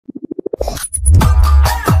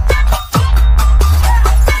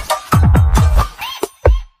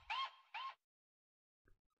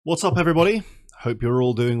What's up, everybody? Hope you're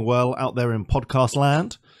all doing well out there in podcast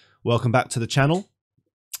land. Welcome back to the channel.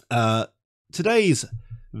 Today's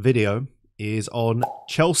video is on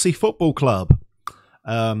Chelsea Football Club.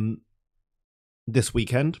 This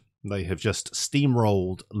weekend, they have just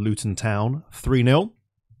steamrolled Luton Town 3-0.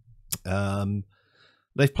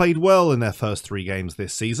 They've played well in their first 3 games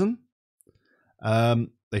this season.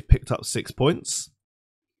 They've picked up 6 points.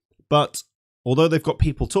 But although they've got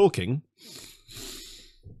people talking,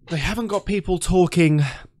 they haven't got people talking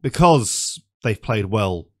because they've played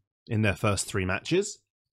well in their first 3 matches.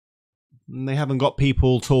 And they haven't got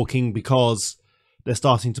people talking because they're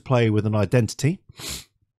starting to play with an identity.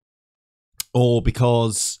 Or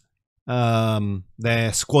because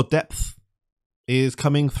their squad depth is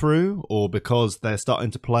coming through. Or because they're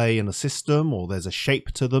starting to play in a system. Or there's a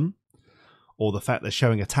shape to them. Or the fact they're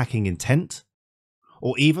showing attacking intent.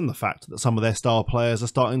 Or even the fact that some of their star players are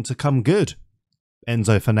starting to come good.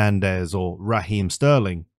 Enzo Fernandez or Raheem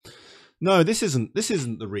Sterling. No, this isn't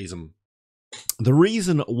the reason. The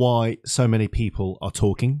reason why so many people are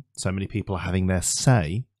talking, so many people are having their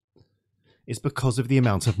say, is because of the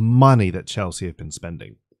amount of money that Chelsea have been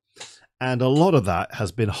spending. And a lot of that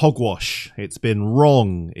has been hogwash. It's been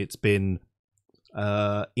wrong. It's been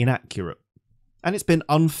inaccurate. And it's been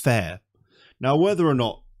unfair. Now, whether or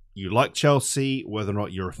not you like Chelsea, whether or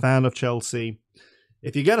not you're a fan of Chelsea,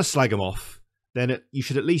 if you're going to slag them off, then you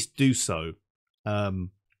should at least do so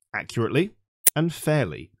accurately and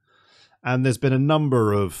fairly. And there's been a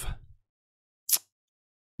number of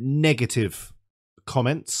negative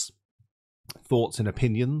comments, thoughts and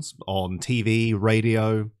opinions on TV,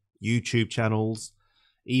 radio, YouTube channels,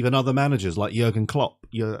 even other managers like Jurgen Klopp.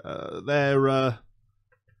 They're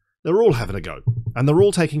all having a go. And they're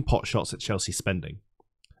all taking pot shots at Chelsea spending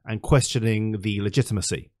and questioning the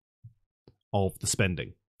legitimacy of the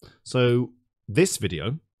spending. So this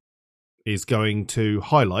video is going to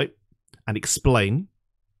highlight and explain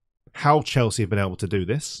how Chelsea have been able to do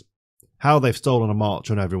this, how they've stolen a march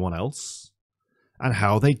on everyone else, and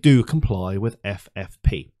how they do comply with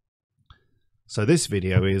FFP. So this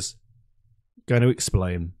video is going to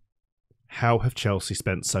explain how have Chelsea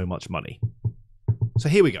spent so much money. So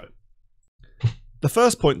here we go. The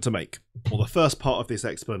first point to make, or the first part of this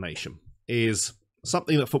explanation, is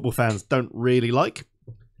something that football fans don't really like.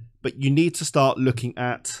 But you need to start looking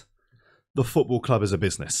at the football club as a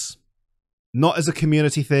business. Not as a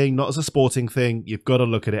community thing, not as a sporting thing. You've got to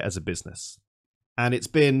look at it as a business. And it's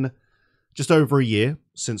been just over a year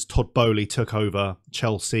since Todd Boehly took over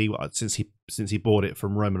Chelsea, since he bought it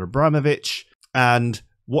from Roman Abramovich. And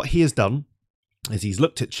what he has done is he's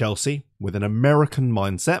looked at Chelsea with an American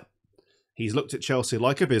mindset. He's looked at Chelsea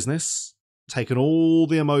like a business, taken all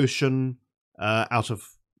the emotion out of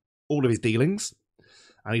all of his dealings.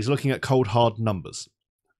 And he's looking at cold, hard numbers.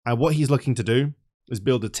 And what he's looking to do is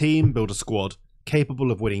build a team, build a squad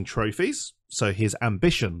capable of winning trophies. So his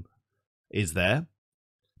ambition is there.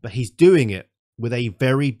 But he's doing it with a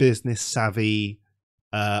very business-savvy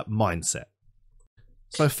mindset.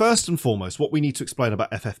 So first and foremost, what we need to explain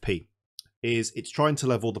about FFP is it's trying to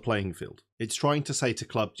level the playing field. It's trying to say to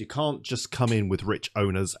clubs, you can't just come in with rich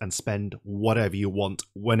owners and spend whatever you want,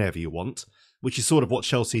 whenever you want, which is sort of what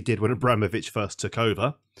Chelsea did when Abramovich first took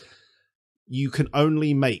over. You can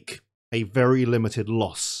only make a very limited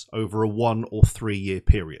loss over a 1 or 3 year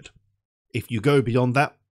period. If you go beyond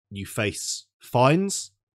that, you face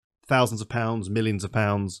fines, thousands of pounds, millions of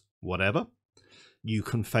pounds, whatever. You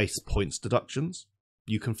can face points deductions.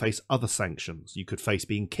 You can face other sanctions. You could face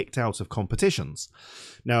being kicked out of competitions.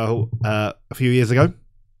 Now, a few years ago,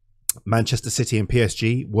 Manchester City and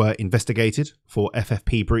PSG were investigated for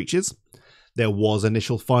FFP breaches. There was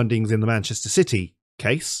initial findings in the Manchester City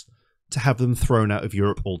case to have them thrown out of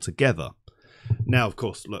Europe altogether. Now, of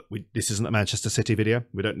course, look, this isn't a Manchester City video.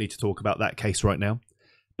 We don't need to talk about that case right now.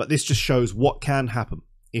 But this just shows what can happen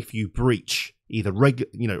if you breach either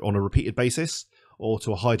on a repeated basis or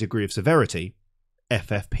to a high degree of severity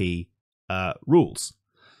FFP rules.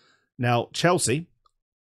 Now, Chelsea,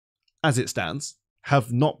 as it stands,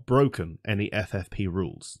 have not broken any FFP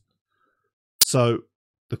rules. So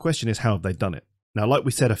the question is, how have they done it? Now, like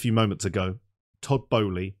we said a few moments ago, Todd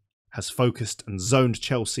Boehly has focused and zoned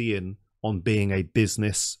Chelsea in on being a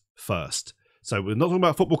business first. So we're not talking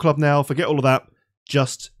about football club now. Forget all of that.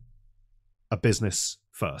 Just a business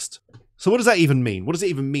first. So what does that even mean? What does it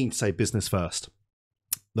even mean to say business first?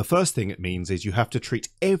 The first thing it means is you have to treat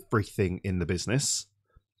everything in the business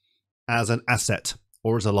as an asset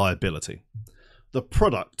or as a liability. The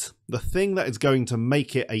product, the thing that is going to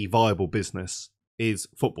make it a viable business, is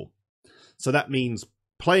football. So that means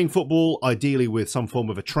playing football, ideally with some form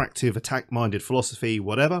of attractive, attack-minded philosophy,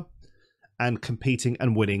 whatever, and competing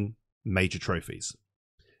and winning major trophies.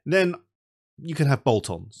 Then you can have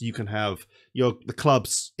bolt-ons. You can have the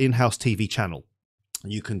club's in-house TV channel.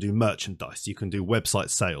 You can do merchandise. You can do website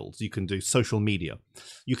sales. You can do social media.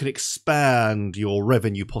 You can expand your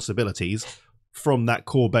revenue possibilities from that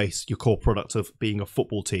core base, your core product of being a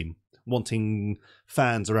football team, wanting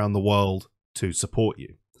fans around the world to support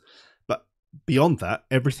you. But beyond that,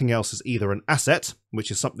 everything else is either an asset, which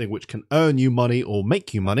is something which can earn you money or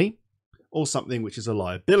make you money, or something which is a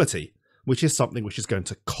liability, which is something which is going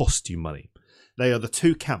to cost you money. They are the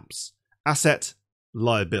two camps: asset,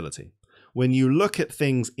 liability. When you look at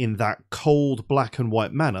things in that cold black and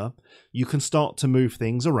white manner, you can start to move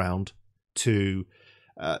things around to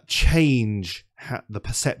change the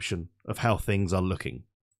perception of how things are looking.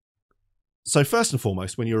 So first and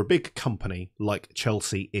foremost, when you're a big company like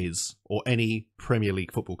Chelsea is, or any Premier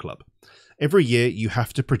League football club, every year you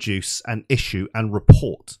have to produce and issue and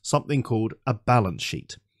report something called a balance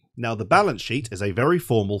sheet. Now, the balance sheet is a very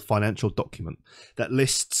formal financial document that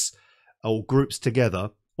lists or groups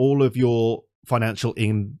together all of your financial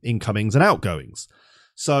incomings and outgoings.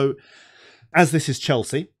 So, as this is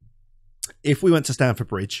Chelsea, if we went to Stamford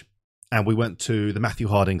Bridge and we went to the Matthew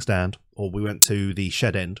Harding stand, or we went to the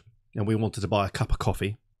Shed End and we wanted to buy a cup of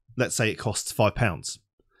coffee, let's say it costs £5.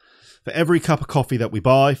 For every cup of coffee that we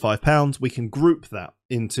buy, £5, we can group that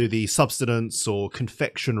into the subsistence or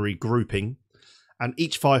confectionery grouping, and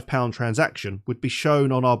each £5 transaction would be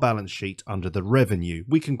shown on our balance sheet under the revenue.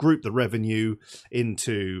 We can group the revenue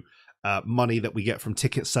into money that we get from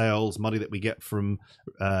ticket sales, money that we get from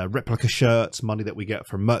replica shirts, money that we get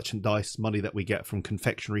from merchandise, money that we get from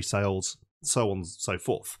confectionery sales, so on and so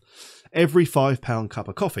forth. Every £5 cup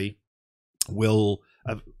of coffee will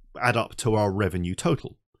add up to our revenue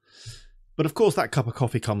total. But of course, that cup of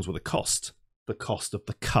coffee comes with a cost. The cost of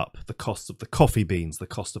the cup, the cost of the coffee beans, the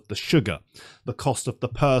cost of the sugar, the cost of the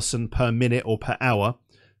person per minute or per hour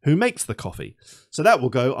who makes the coffee. So that will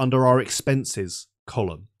go under our expenses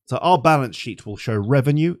column. So our balance sheet will show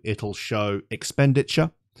revenue, it'll show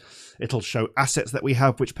expenditure, it'll show assets that we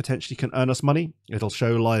have which potentially can earn us money, it'll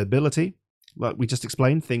show liability, like we just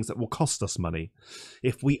explained, things that will cost us money.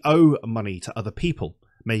 If we owe money to other people,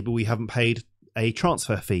 maybe we haven't paid a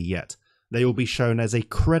transfer fee yet, they will be shown as a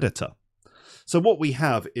creditor. So what we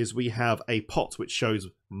have is we have a pot which shows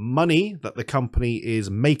money that the company is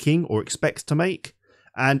making or expects to make,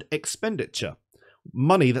 and expenditure,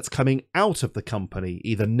 money that's coming out of the company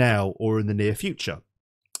either now or in the near future.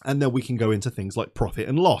 And then we can go into things like profit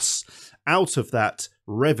and loss. Out of that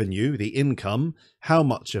revenue, the income, how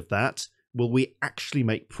much of that will we actually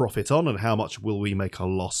make profit on, and how much will we make a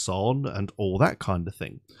loss on, and all that kind of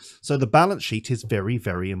thing. So the balance sheet is very,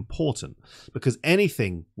 very important, because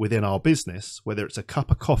anything within our business, whether it's a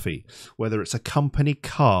cup of coffee, whether it's a company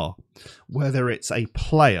car, whether it's a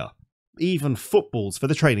player, even footballs for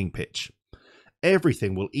the training pitch,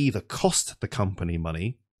 everything will either cost the company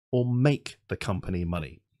money or make the company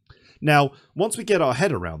money. Now, once we get our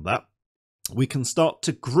head around that, we can start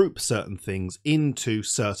to group certain things into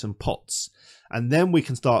certain pots, and then we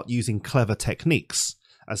can start using clever techniques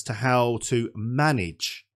as to how to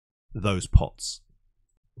manage those pots.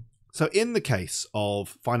 So in the case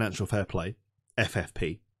of financial fair play,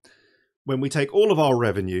 FFP, when we take all of our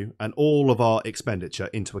revenue and all of our expenditure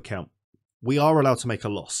into account, we are allowed to make a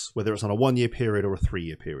loss, whether it's on a 1-year period or a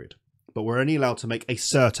 3-year period, but we're only allowed to make a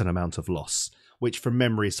certain amount of loss, which from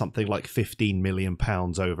memory is something like £15 million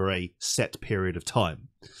over a set period of time.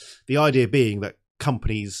 The idea being that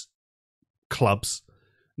companies, clubs,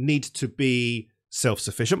 need to be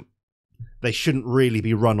self-sufficient. They shouldn't really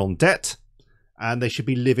be run on debt, and they should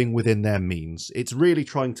be living within their means. It's really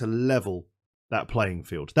trying to level that playing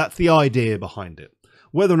field. That's the idea behind it.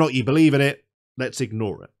 Whether or not you believe in it, let's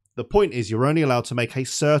ignore it. The point is you're only allowed to make a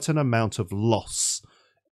certain amount of loss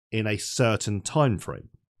in a certain time frame.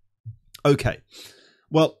 Okay,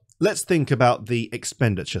 well, let's think about the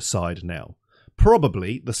expenditure side now.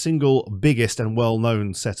 Probably the single biggest and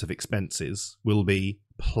well-known set of expenses will be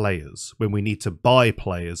players, when we need to buy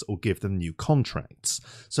players or give them new contracts.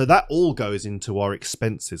 So that all goes into our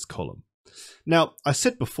expenses column. Now, I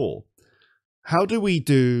said before, how do we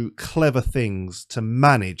do clever things to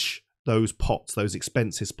manage those pots, those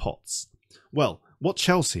expenses pots? Well, what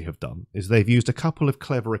Chelsea have done is they've used a couple of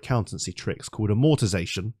clever accountancy tricks called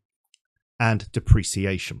amortization and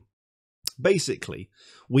depreciation. Basically,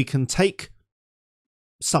 we can take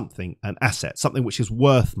something, an asset, something which is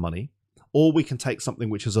worth money, or we can take something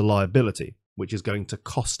which is a liability, which is going to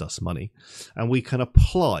cost us money, and we can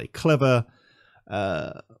apply clever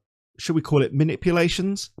should we call it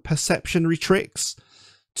manipulations, perceptionary tricks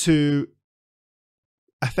to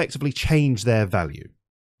effectively change their value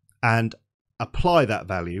and apply that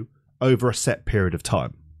value over a set period of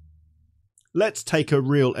time. Let's take a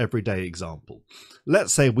real everyday example.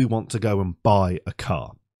 Let's say we want to go and buy a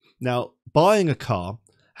car. Now, buying a car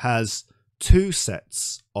has two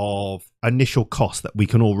sets of initial costs that we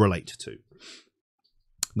can all relate to.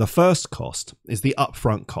 The first cost is the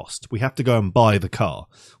upfront cost. We have to go and buy the car.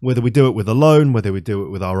 Whether we do it with a loan, whether we do it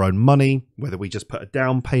with our own money, whether we just put a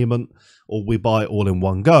down payment or we buy it all in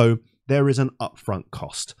one go, there is an upfront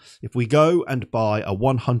cost. If we go and buy a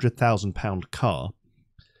 £100,000 car,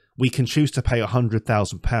 we can choose to pay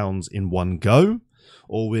 £100,000 in one go,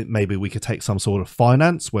 or maybe we could take some sort of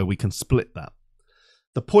finance where we can split that.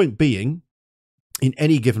 The point being, in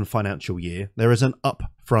any given financial year, there is an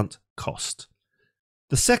upfront cost.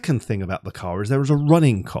 The second thing about the car is there is a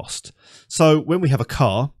running cost. So when we have a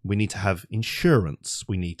car, we need to have insurance,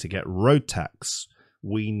 we need to get road tax,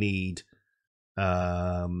 we need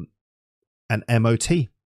an MOT,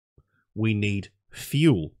 we need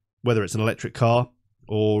fuel, whether it's an electric car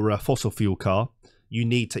or a fossil fuel car. You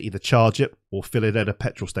need to either charge it or fill it at a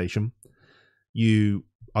petrol station. You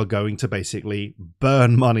are going to basically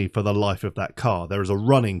burn money for the life of that car. There is a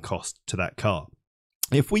running cost to that car.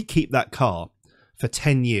 If we keep that car for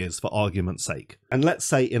 10 years, for argument's sake, and let's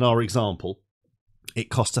say in our example, it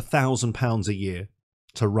costs £1,000 a year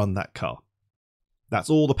to run that car. That's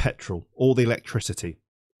all the petrol, all the electricity,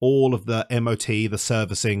 all of the MOT, the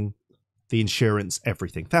servicing, the insurance,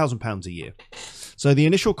 everything. £1,000 a year. So the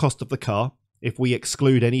initial cost of the car, if we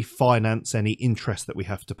exclude any finance, any interest that we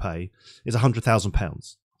have to pay, is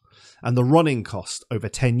 £100,000. And the running cost over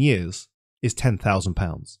 10 years is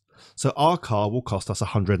 £10,000. So our car will cost us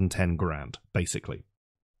 110 grand, basically.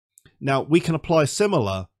 Now, we can apply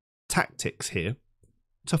similar tactics here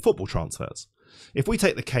to football transfers. If we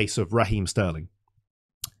take the case of Raheem Sterling,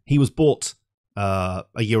 he was bought a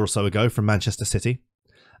year or so ago from Manchester City,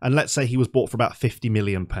 and let's say he was bought for about £50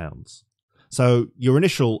 million. So your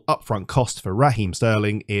initial upfront cost for Raheem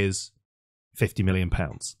Sterling is £50 million.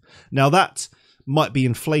 Now that might be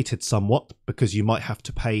inflated somewhat because you might have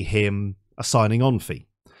to pay him a signing on fee.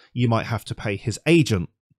 You might have to pay his agent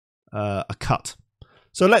a cut.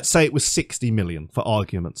 So let's say it was 60 million for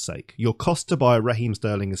argument's sake. Your cost to buy Raheem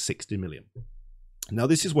Sterling is 60 million. Now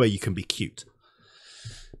this is where you can be cute,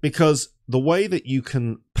 because the way that you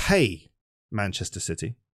can pay Manchester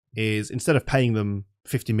City is, instead of paying them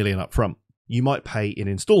 50 million up front, you might pay in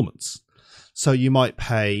installments. So you might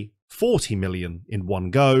pay 40 million in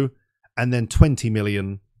one go and then 20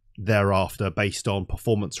 million thereafter based on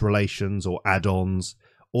performance relations or add-ons,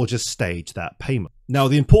 or just stage that payment. Now,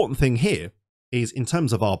 the important thing here is, in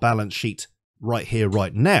terms of our balance sheet right here,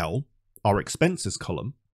 right now, our expenses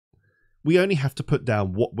column, we only have to put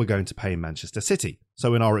down what we're going to pay in Manchester City.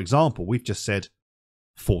 So in our example, we've just said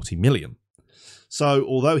 40 million. So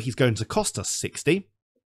although he's going to cost us 60,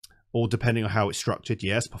 or depending on how it's structured,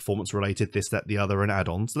 yes, performance related, this, that, the other, and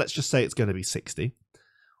add-ons, let's just say it's going to be 60.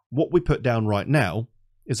 What we put down right now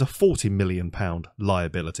is a £40 million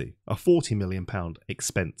liability, a £40 million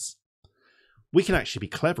expense. We can actually be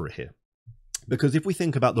cleverer here, because if we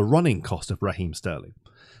think about the running cost of Raheem Sterling,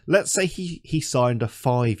 let's say he signed a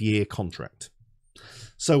 5-year contract.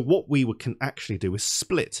 So what we can actually do is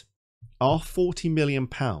split our £40 million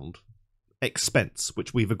expense,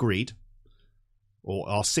 which we've agreed, or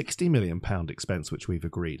our £60 million expense, which we've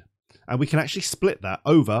agreed, and we can actually split that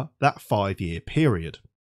over that 5-year period,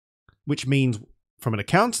 which means, from an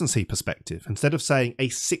accountancy perspective, instead of saying a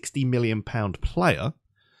 £60 million player,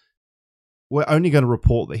 we're only going to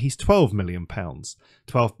report that he's £12 million.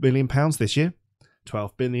 £12 million this year,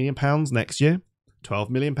 £12 million next year, £12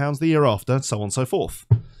 million the year after, so on and so forth.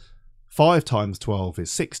 5 times 12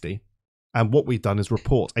 is 60, and what we've done is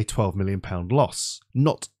report a £12 million loss,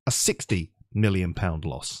 not a £60 million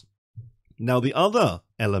loss. Now, the other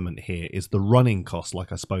element here is the running cost,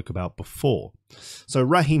 like I spoke about before. So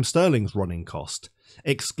Raheem Sterling's running cost,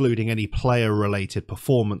 excluding any player-related,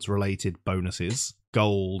 performance-related bonuses,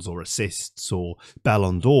 goals or assists or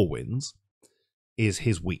Ballon d'Or wins, is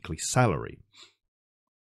his weekly salary.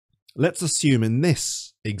 Let's assume in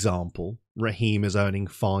this example, Raheem is earning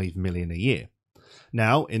 £5 million a year.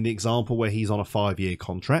 Now, in the example where he's on a 5-year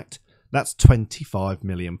contract, that's £25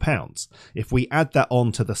 million. If we add that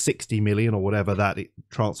on to the 60 million or whatever that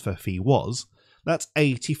transfer fee was, that's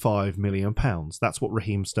 £85 million. That's what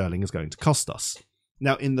Raheem Sterling is going to cost us.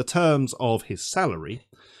 Now, in the terms of his salary,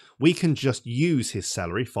 we can just use his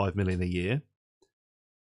salary, £5 million a year,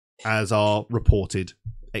 as our reported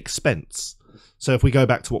expense. So if we go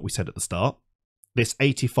back to what we said at the start, this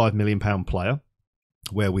 £85 million player,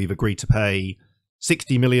 where we've agreed to pay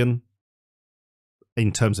 60 million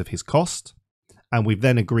in terms of his cost, and we've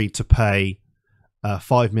then agreed to pay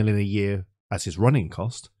 5 million a year as his running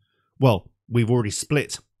cost. Well, we've already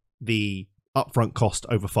split the upfront cost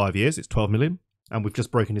over 5 years, it's 12 million, and we've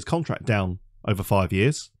just broken his contract down over 5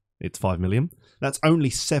 years, it's 5 million. That's only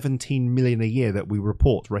 17 million a year that we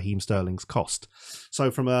report Raheem Sterling's cost.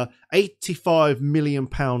 So from a 85 million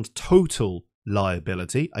pound total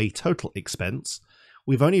liability, a total expense,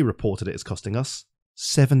 we've only reported it as costing us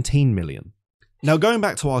 17 million. Now, going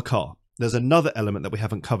back to our car, there's another element that we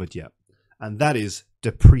haven't covered yet, and that is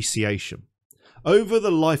depreciation. Over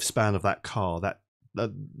the lifespan of that car, that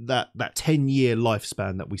 10-year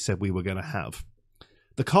lifespan that we said we were going to have,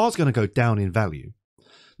 the car's going to go down in value.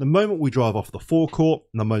 The moment we drive off the forecourt,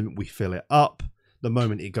 the moment we fill it up, the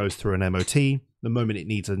moment it goes through an MOT, the moment it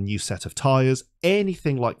needs a new set of tyres,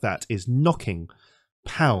 anything like that is knocking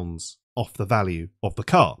pounds off the value of the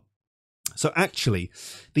car. So actually,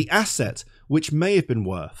 the asset, which may have been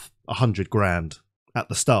worth 100 grand at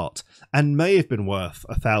the start, and may have been worth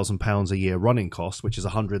 £1,000 a year running cost, which is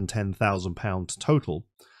 £110,000 total,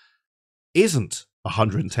 isn't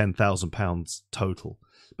 £110,000 total,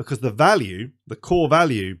 because the value, the core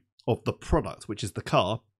value of the product, which is the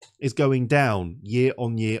car, is going down year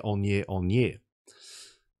on year on year on year.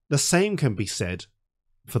 The same can be said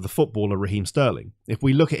for the footballer Raheem Sterling. If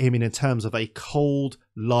we look at him in terms of a cold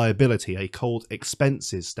liability, a cold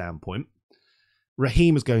expenses standpoint,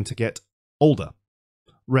 Raheem is going to get older.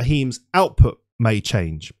 Raheem's output may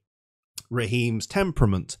change. Raheem's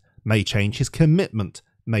temperament may change. His commitment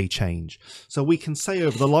may change. So we can say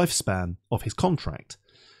over the lifespan of his contract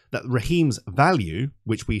that Raheem's value,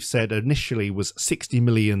 which we've said initially was 60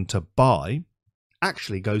 million to buy,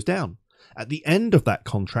 actually goes down. At the end of that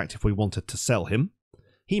contract, if we wanted to sell him,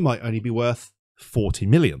 he might only be worth 40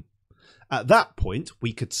 million. At that point,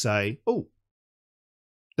 we could say, oh,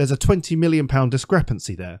 there's a 20 million pound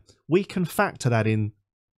discrepancy there. We can factor that in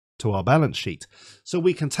to our balance sheet. So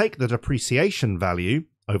we can take the depreciation value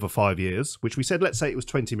over 5 years, which we said, let's say it was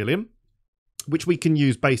 20 million, which we can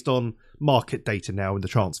use based on market data now in the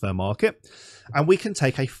transfer market. And we can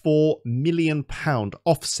take a 4 million pound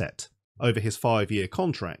offset over his 5-year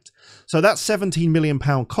contract. So that 17 million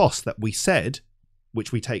pound cost that we said,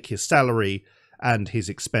 which we take his salary and his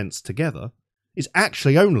expense together, is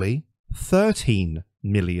actually only 13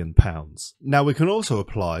 million pounds. Now we can also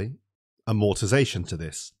apply amortization to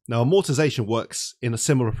this. Now amortization works in a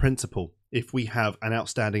similar principle if we have an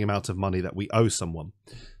outstanding amount of money that we owe someone.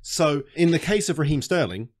 So in the case of Raheem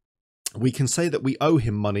Sterling, we can say that we owe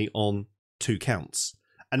him money on 2 counts.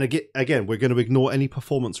 And again, we're going to ignore any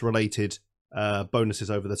performance related bonuses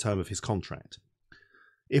over the term of his contract.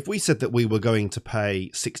 If we said that we were going to pay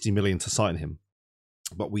 60 million to sign him,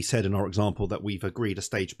 but we said in our example that we've agreed a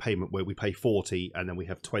stage payment where we pay 40 and then we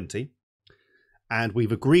have 20, and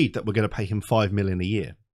we've agreed that we're going to pay him 5 million a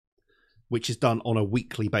year, which is done on a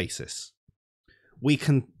weekly basis. We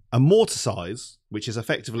can amortize, which is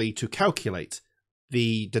effectively to calculate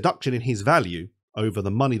the deduction in his value over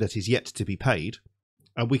the money that is yet to be paid,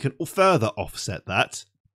 and we can further offset that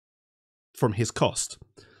from his cost.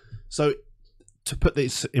 So to put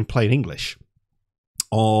this in plain English,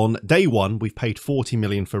 on day one, we've paid 40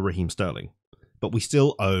 million for Raheem Sterling, but we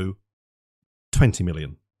still owe 20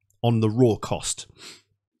 million on the raw cost.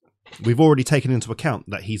 We've already taken into account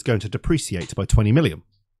that he's going to depreciate by 20 million.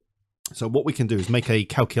 So what we can do is make a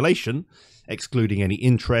calculation, excluding any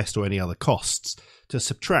interest or any other costs, to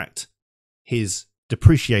subtract his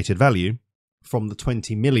depreciated value from the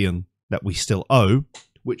 20 million that we still owe,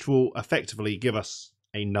 which will effectively give us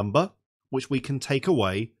a number which we can take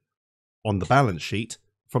away on the balance sheet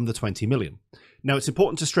from the 20 million. Now, it's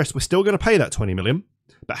important to stress we're still going to pay that 20 million,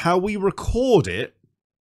 but how we record it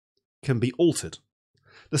can be altered.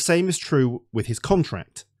 The same is true with his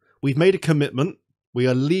contract. We've made a commitment. We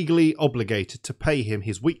are legally obligated to pay him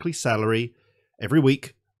his weekly salary every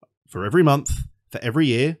week, for every month, for every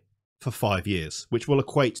year, for 5 years, which will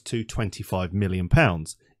equate to 25 million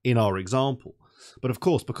pounds in our example. But of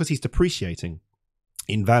course, because he's depreciating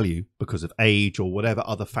in value because of age or whatever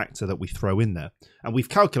other factor that we throw in there, and we've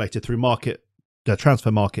calculated through the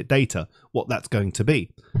transfer market data what that's going to be,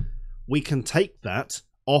 we can take that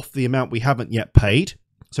off the amount we haven't yet paid.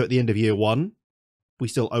 So at the end of year one, we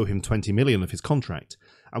still owe him 20 million of his contract,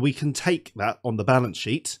 and we can take that on the balance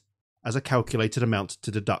sheet as a calculated amount to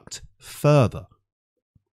deduct further.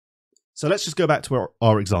 So let's just go back to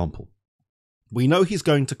our example. We know he's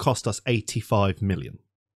going to cost us 85 million.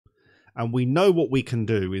 And we know what we can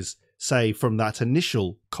do is say from that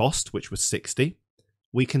initial cost, which was 60,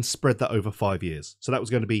 we can spread that over 5 years. So that was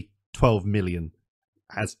going to be 12 million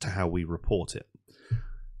as to how we report it.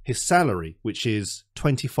 His salary, which is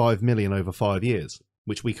 25 million over 5 years,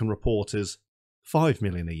 which we can report as 5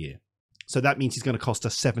 million a year. So that means he's going to cost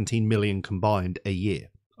us 17 million combined a year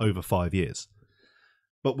over 5 years.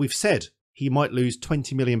 But we've said he might lose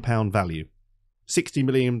 20 million pound value. 60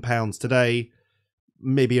 million pounds today,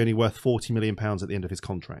 maybe only worth 40 million pounds at the end of his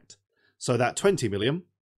contract. So that 20 million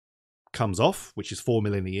comes off, which is 4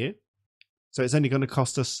 million a year. So it's only going to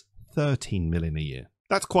cost us 13 million a year.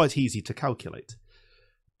 That's quite easy to calculate.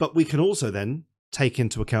 But we can also then take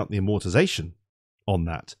into account the amortization on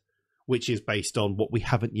that, which is based on what we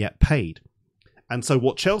haven't yet paid. And so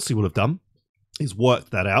what Chelsea will have done is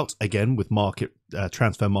worked that out, again, with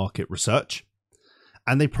transfer market research.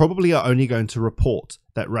 And they probably are only going to report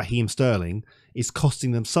that Raheem Sterling is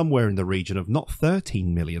costing them somewhere in the region of not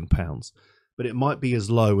 13 million pounds, but it might be as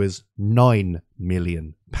low as 9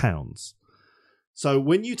 million pounds. So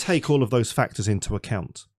when you take all of those factors into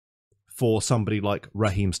account for somebody like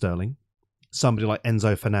Raheem Sterling, somebody like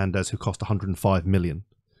Enzo Fernandez, who cost 105 million,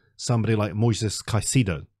 somebody like Moises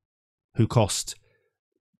Caicedo, who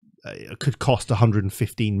could cost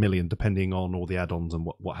 115 million, depending on all the add-ons and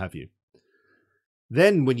what have you.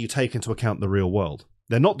 Then when you take into account the real world,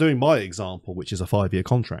 they're not doing my example, which is a 5-year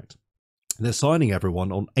contract. They're signing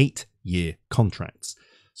everyone on 8-year contracts.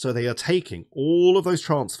 So they are taking all of those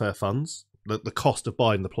transfer funds, the cost of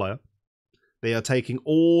buying the player. They are taking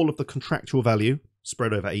all of the contractual value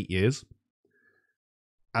spread over 8 years,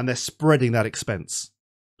 and they're spreading that expense.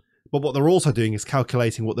 But what they're also doing is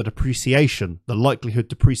calculating what the likelihood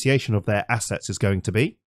depreciation of their assets is going to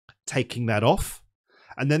be, taking that off,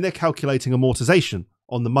 and then they're calculating amortization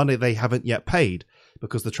on the money they haven't yet paid,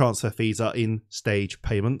 because the transfer fees are in stage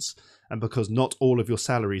payments, and because not all of your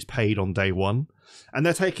salary is paid on day one, and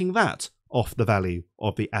they're taking that off the value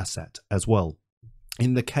of the asset as well.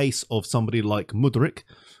 In the case of somebody like Mudryk,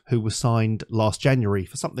 who was signed last January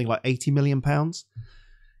for something like £80 million,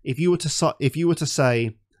 if you were to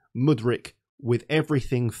say Mudryk, with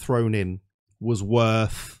everything thrown in, was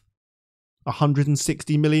worth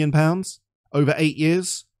 £160 million over 8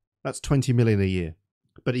 years, that's 20 million a year.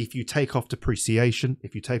 But if you take off depreciation,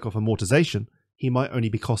 if you take off amortization, he might only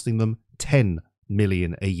be costing them 10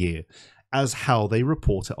 million a year, as how they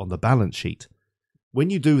report it on the balance sheet. When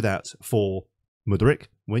you do that for Mudryk,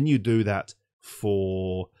 when you do that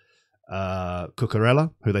for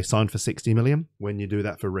Cucurella, who they signed for 60 million, when you do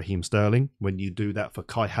that for Raheem Sterling, when you do that for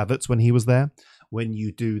Kai Havertz when he was there, when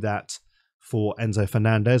you do that for Enzo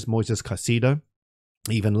Fernandez, Moises Caicedo,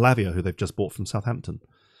 even Lavia, who they've just bought from Southampton,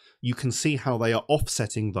 you can see how they are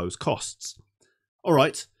offsetting those costs. All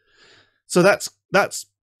right, so that's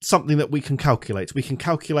something that we can calculate. We can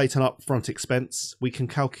calculate an upfront expense. We can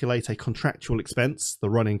calculate a contractual expense, the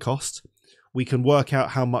running cost. We can work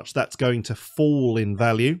out how much that's going to fall in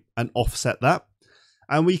value and offset that.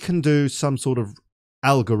 And we can do some sort of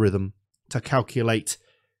algorithm to calculate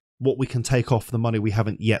what we can take off the money we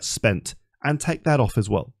haven't yet spent and take that off as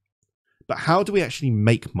well. But how do we actually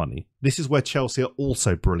make money? This is where Chelsea are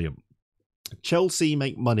also brilliant. Chelsea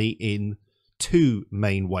make money in two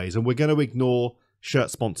main ways, and we're going to ignore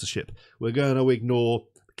shirt sponsorship. We're going to ignore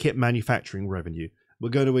kit manufacturing revenue. We're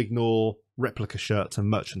going to ignore replica shirts and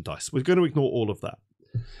merchandise. We're going to ignore all of that.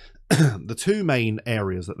 The two main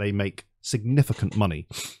areas that they make significant money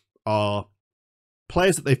are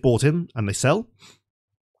players that they've bought in and they sell,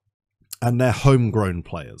 and their homegrown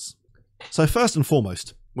players. So first and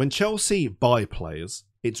foremost, when Chelsea buy players,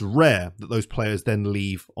 it's rare that those players then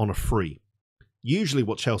leave on a free. Usually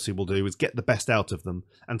what Chelsea will do is get the best out of them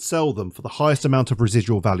and sell them for the highest amount of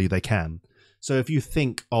residual value they can. So if you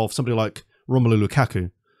think of somebody like Romelu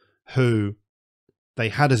Lukaku, who they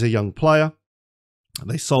had as a young player,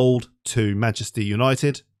 they sold to Manchester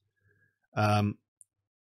United, and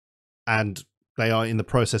they are in the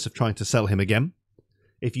process of trying to sell him again.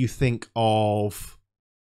 If you think of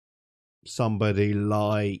somebody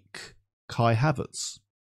like Kai Havertz,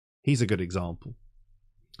 he's a good example.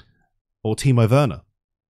 Or Timo Werner.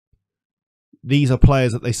 These are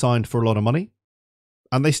players that they signed for a lot of money,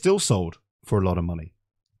 and they still sold for a lot of money.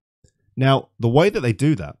 Now, the way that they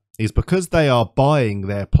do that is because they are buying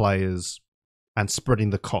their players and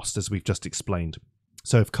spreading the cost, as we've just explained.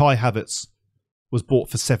 So if Kai Havertz was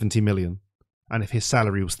bought for 70 million, and if his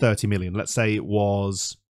salary was 30 million, let's say it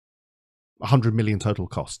was 100 million total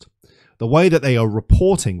cost. The way that they are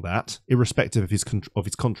reporting that, irrespective of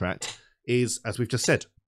his contract, is, as we've just said,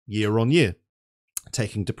 year on year,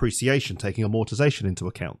 taking depreciation, taking amortization into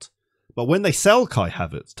account. But when they sell Kai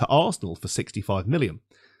Havertz to Arsenal for 65 million,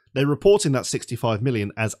 they're reporting that 65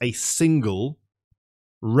 million as a single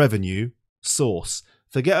revenue source.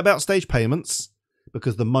 Forget about stage payments,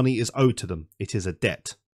 because the money is owed to them. It is a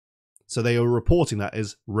debt. So they are reporting that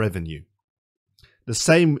as revenue. The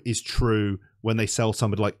same is true when they sell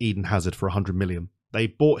somebody like Eden Hazard for 100 million. They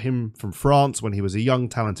bought him from France when he was a young,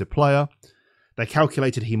 talented player. They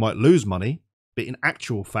calculated he might lose money, but in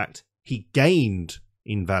actual fact, he gained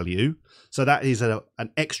in value. So that is an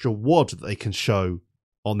extra wad that they can show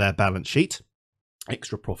on their balance sheet,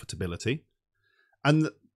 extra profitability. And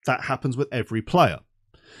that happens with every player.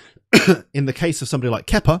 In the case of somebody like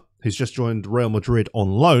Kepa, who's just joined Real Madrid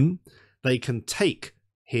on loan, they can take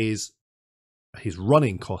his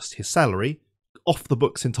running cost, his salary, off the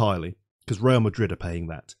books entirely, because Real Madrid are paying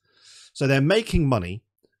that. So they're making money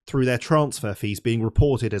through their transfer fees being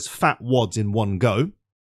reported as fat wads in one go,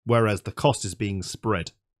 whereas the cost is being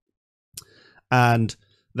spread. And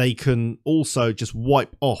they can also just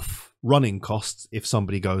wipe off running costs if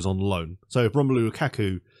somebody goes on loan. So if Romelu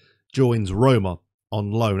Lukaku joins Roma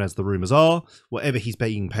on loan, as the rumours are, whatever he's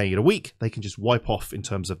being paid a week, they can just wipe off in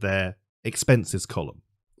terms of their expenses column.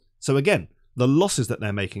 So again, the losses that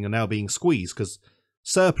they're making are now being squeezed because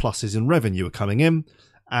surpluses in revenue are coming in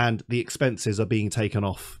and the expenses are being taken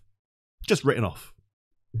off, just written off.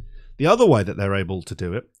 The other way that they're able to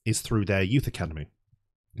do it is through their youth academy.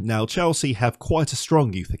 Now, Chelsea have quite a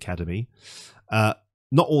strong youth academy.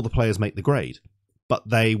 Not all the players make the grade, but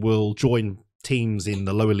they will join teams in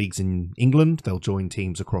the lower leagues in England. They'll join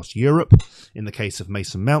teams across Europe. In the case of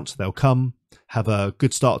Mason Mount, they'll come, have a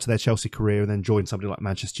good start to their Chelsea career, and then join somebody like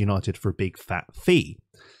Manchester United for a big fat fee.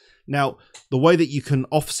 Now, the way that you can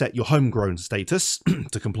offset your homegrown status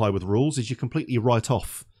to comply with rules is you completely write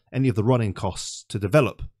off any of the running costs to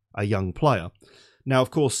develop a young player. Now,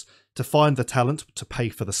 of course, to find the talent, to pay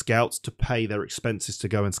for the scouts, to pay their expenses to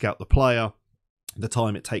go and scout the player, the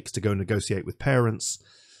time it takes to go negotiate with parents,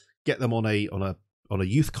 get them on a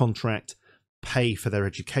youth contract, pay for their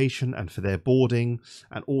education and for their boarding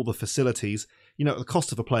and all the facilities. You know, the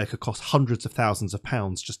cost of a player could cost hundreds of thousands of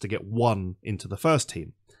pounds just to get one into the first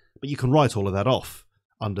team. But you can write all of that off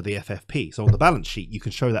under the FFP. So on the balance sheet, you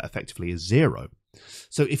can show that effectively as zero.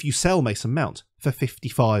 So if you sell Mason Mount for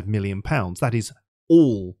 £55 million, that is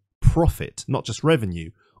all profit, not just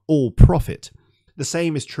revenue, all profit. The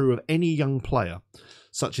same is true of any young player,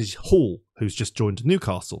 such as Hall, who's just joined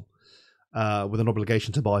Newcastle, with an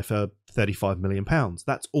obligation to buy for £35 million.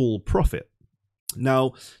 That's all profit.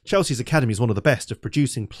 Now, Chelsea's academy is one of the best of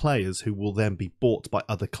producing players who will then be bought by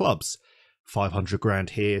other clubs. 500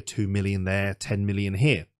 grand here, 2 million there, 10 million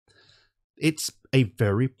here. It's a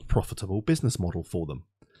very profitable business model for them.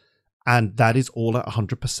 And that is all at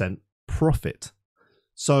 100% profit.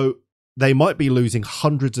 So they might be losing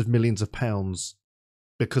hundreds of millions of pounds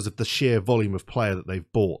because of the sheer volume of player that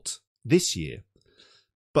they've bought this year.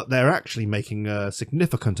 But they're actually making a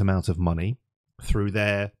significant amount of money through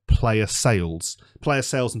their player sales. Player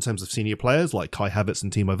sales in terms of senior players like Kai Havertz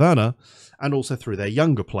and Timo Werner, and also through their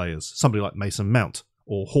younger players, somebody like Mason Mount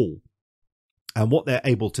or Hall. And what they're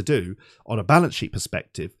able to do on a balance sheet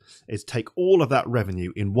perspective is take all of that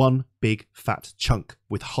revenue in one big fat chunk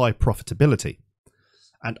with high profitability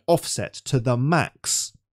and offset to the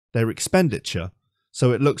max their expenditure,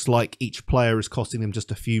 so it looks like each player is costing them just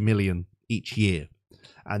a few million each year.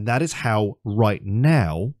 And that is how, right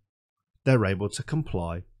now, they're able to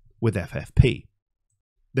comply with FFP.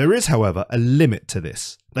 There is, however, a limit to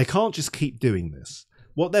this. They can't just keep doing this.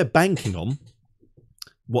 What they're banking on,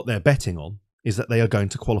 what they're betting on, is that they are going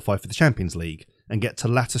to qualify for the Champions League and get to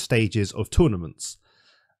latter stages of tournaments,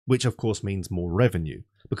 which of course means more revenue.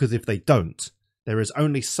 Because if they don't, there is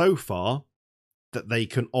only so far that they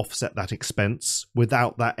can offset that expense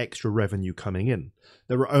without that extra revenue coming in.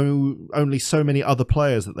 There are only so many other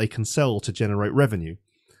players that they can sell to generate revenue.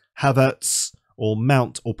 Havertz or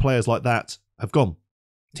Mount or players like that have gone.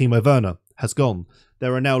 Timo Werner has gone.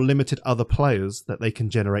 There are now limited other players that they can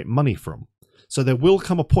generate money from. So there will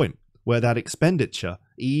come a point where that expenditure,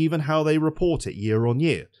 even how they report it year on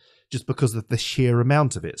year, just because of the sheer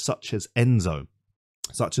amount of it, such as Enzo,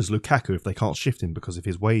 such as Lukaku if they can't shift him because of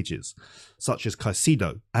his wages, such as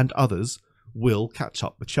Caicedo and others, will catch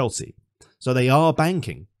up with Chelsea. So they are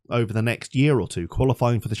banking over the next year or two,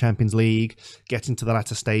 qualifying for the Champions League, getting to the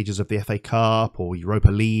latter stages of the FA Cup or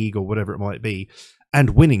Europa League or whatever it might be, and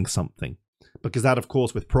winning something. Because that, of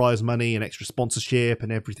course, with prize money and extra sponsorship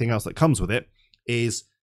and everything else that comes with it, is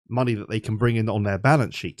money that they can bring in on their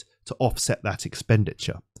balance sheet to offset that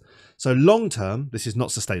expenditure. So long term, this is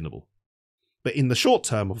not sustainable. But in the short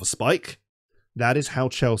term of a spike, that is how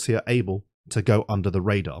Chelsea are able to go under the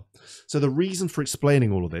radar. So the reason for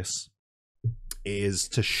explaining all of this is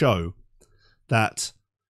to show that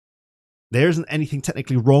there isn't anything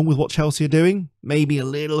technically wrong with what Chelsea are doing. Maybe a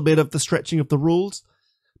little bit of the stretching of the rules,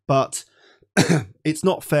 but it's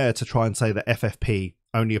not fair to try and say that FFP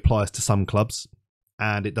only applies to some clubs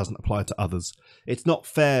and it doesn't apply to others. It's not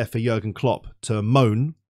fair for Jurgen Klopp to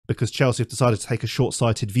moan because Chelsea have decided to take a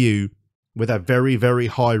short-sighted view with a very, very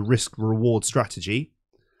high risk-reward strategy,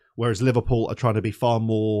 whereas Liverpool are trying to be far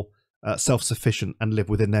more self-sufficient and live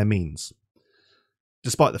within their means.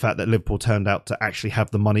 Despite the fact that Liverpool turned out to actually have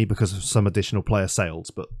the money because of some additional player sales,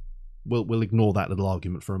 but we'll ignore that little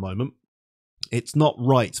argument for a moment. It's not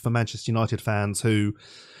right for Manchester United fans who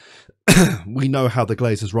we know how the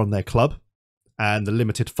Glazers run their club and the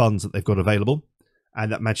limited funds that they've got available,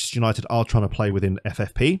 and that Manchester United are trying to play within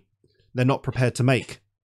FFP. They're not prepared to make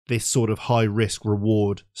this sort of high-risk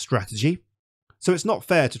reward strategy. So it's not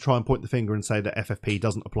fair to try and point the finger and say that FFP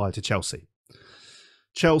doesn't apply to Chelsea.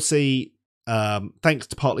 Chelsea, thanks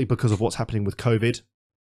to partly because of what's happening with COVID,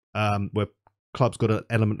 where clubs got an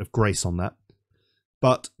element of grace on that.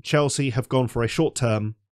 But Chelsea have gone for a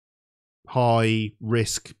short-term,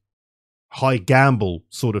 high-risk, high-gamble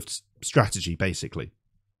sort of strategy, basically.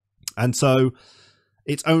 And so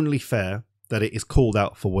it's only fair that it is called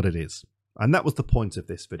out for what it is. And that was the point of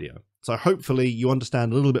this video. So hopefully you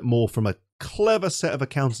understand a little bit more from a clever set of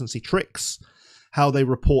accountancy tricks, how they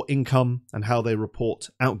report income and how they report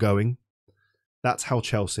outgoing. That's how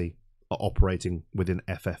Chelsea are operating within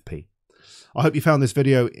FFP. I hope you found this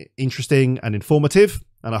video interesting and informative,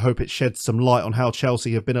 and I hope it sheds some light on how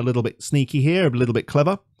Chelsea have been a little bit sneaky here, a little bit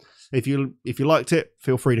clever. If you liked it,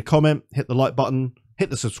 feel free to comment, hit the like button, hit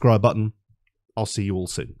the subscribe button. I'll see you all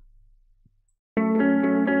soon.